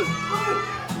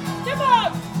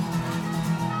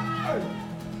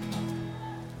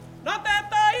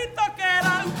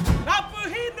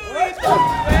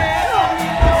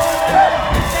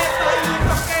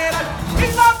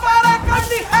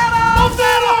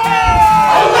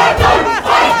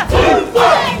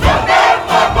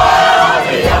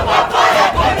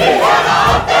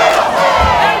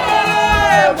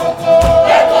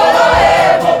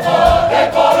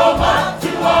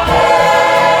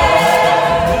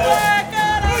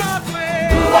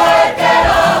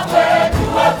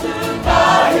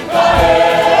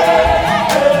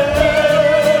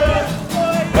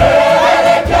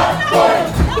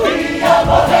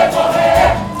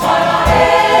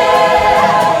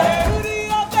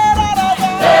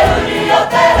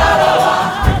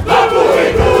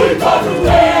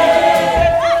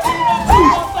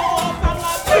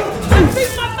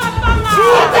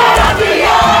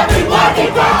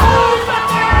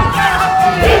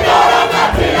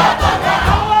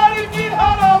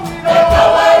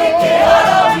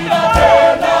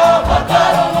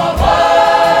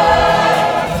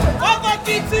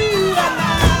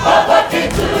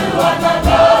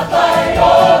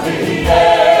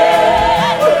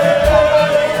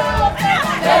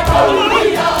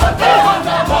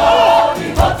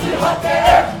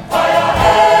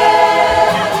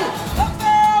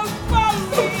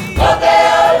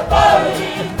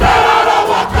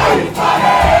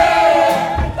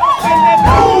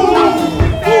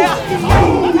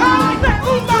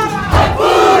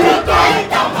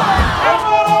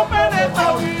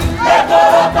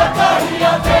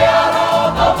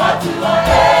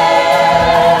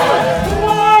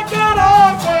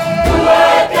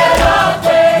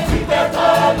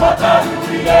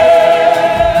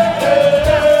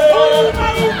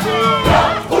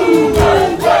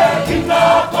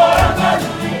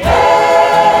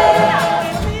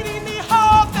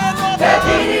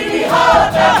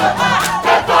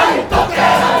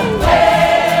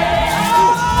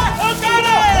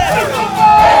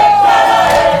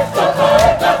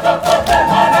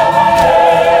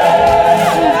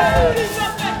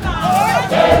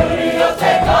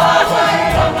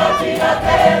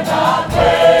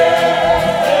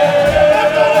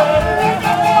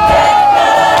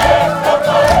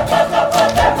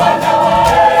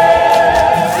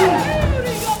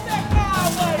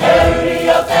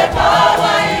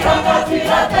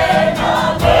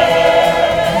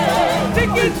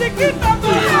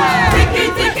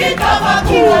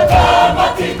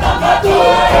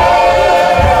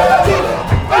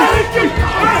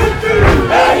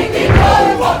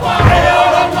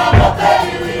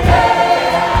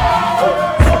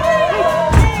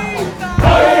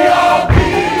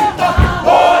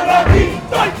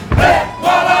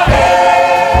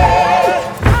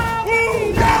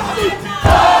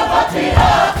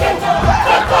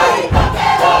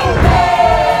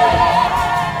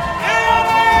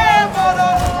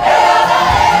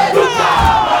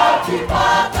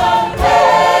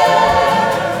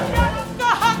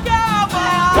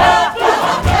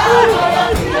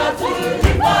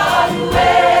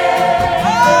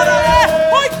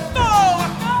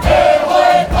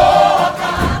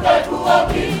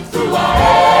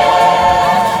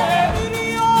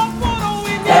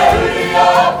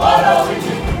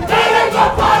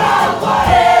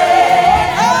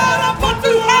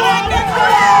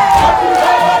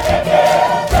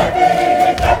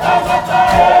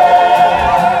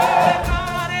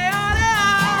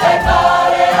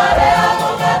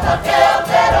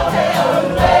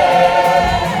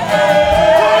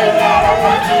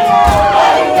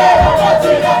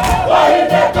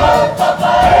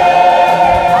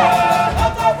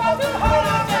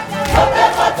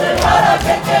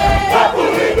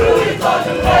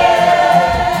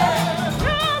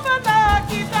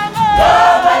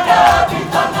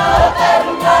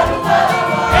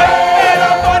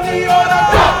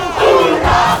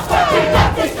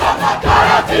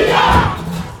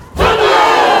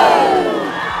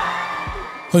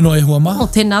 Hoi no e hua maha. O,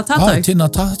 tēnā tātou. Tēnā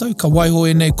tātou. Ka waiho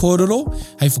e nei kōrero,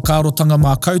 hei whakaarotanga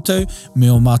mā koutou, me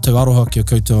o mātou aroha ki o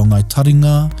koutou o ngai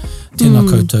taringa, tēnā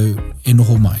koutou e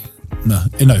noho mai.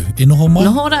 E noho mai?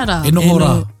 Noho rara. E noho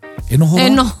rā. E noho rā.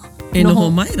 E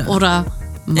noho mai rā. Ora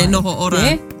mai. E noho ora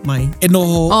mai. E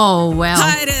noho... Oh, wow.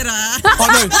 Haere rā. Oh,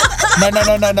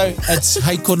 no. It's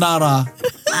hei kona rā.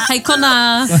 Hei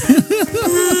kona.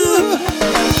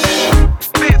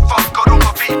 Bit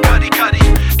whakaronga pi kari kari.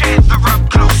 Gather up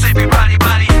close everybody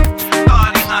buddy.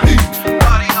 Taringa.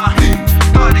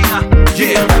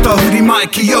 Yeah, tahuri mai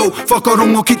ki yo.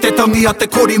 Whakarongo ki te tangi a te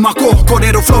korimako.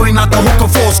 Kōrero flowing out the hooker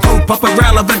force. Kaupapa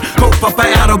relevant, kaupapa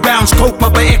out of bounds.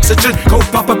 Kaupapa exigent,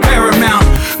 kaupapa paramount.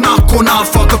 Nā kona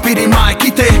whakapiri mai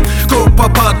ki te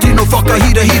kaupapa tino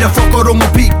whakahira whakarongo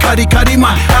pi kari kari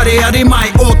mai. Hare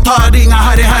mai, o Taringa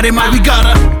hare mai. We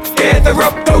gotta gather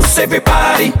up close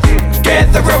everybody.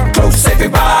 Gather up close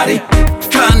everybody.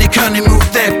 Kani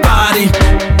move that body.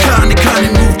 Kani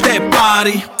move that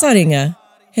body. Taringa,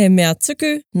 he mea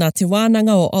tuku nā te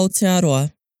wānanga o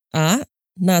Aotearoa, ā,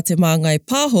 nā te māngai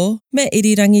pāho me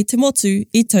irirangi te motu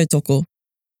I tautoko.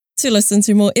 To listen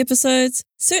to more episodes,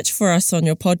 search for us on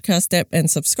your podcast app and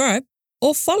subscribe,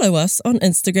 or follow us on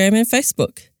Instagram and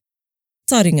Facebook.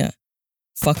 Taringa,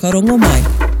 whakarongo mai.